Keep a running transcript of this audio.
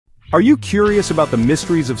Are you curious about the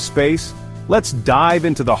mysteries of space? Let's dive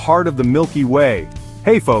into the heart of the Milky Way.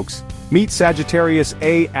 Hey folks, meet Sagittarius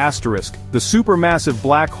A*, the supermassive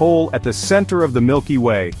black hole at the center of the Milky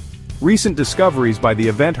Way. Recent discoveries by the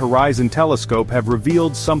Event Horizon Telescope have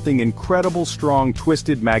revealed something incredible: strong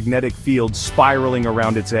twisted magnetic fields spiraling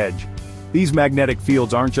around its edge. These magnetic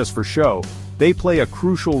fields aren't just for show, they play a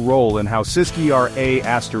crucial role in how Sgr A**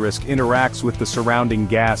 interacts with the surrounding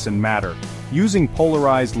gas and matter. Using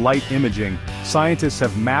polarized light imaging, scientists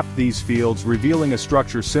have mapped these fields, revealing a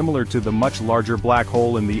structure similar to the much larger black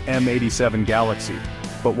hole in the M87 galaxy.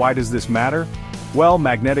 But why does this matter? Well,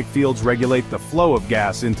 magnetic fields regulate the flow of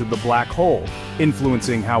gas into the black hole,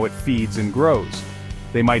 influencing how it feeds and grows.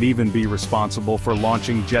 They might even be responsible for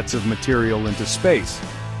launching jets of material into space.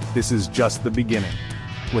 This is just the beginning.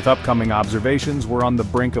 With upcoming observations, we're on the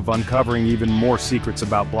brink of uncovering even more secrets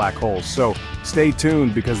about black holes, so stay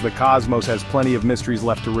tuned because the cosmos has plenty of mysteries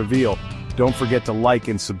left to reveal. Don't forget to like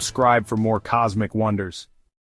and subscribe for more cosmic wonders.